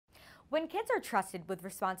When kids are trusted with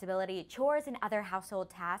responsibility, chores, and other household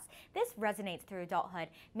tasks, this resonates through adulthood,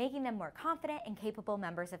 making them more confident and capable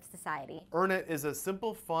members of society. EarnIt is a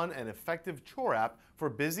simple, fun, and effective chore app for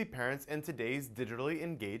busy parents and today's digitally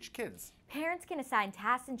engaged kids. Parents can assign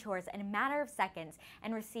tasks and chores in a matter of seconds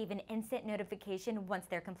and receive an instant notification once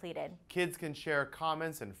they're completed. Kids can share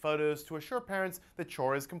comments and photos to assure parents the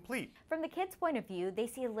chore is complete. From the kids' point of view, they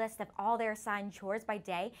see a list of all their assigned chores by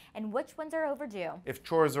day and which ones are overdue. If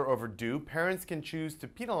chores are overdue, parents can choose to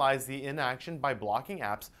penalize the inaction by blocking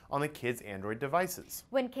apps on the kids' Android devices.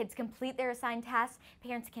 When kids complete their assigned tasks,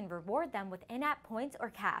 parents can reward them with in-app points or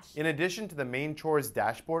cash. In addition to the main chores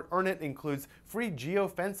dashboard, EarnIt includes free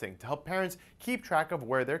geofencing to help parents keep track of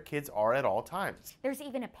where their kids are at all times. There's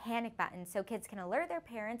even a panic button so kids can alert their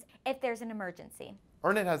parents if there's an emergency.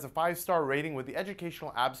 EarnIt has a 5-star rating with the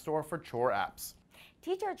Educational App Store for chore apps.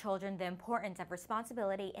 Teach our children the importance of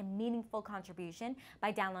responsibility and meaningful contribution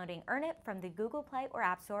by downloading EarnIt from the Google Play or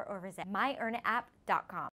App Store or visit myearnitapp.com.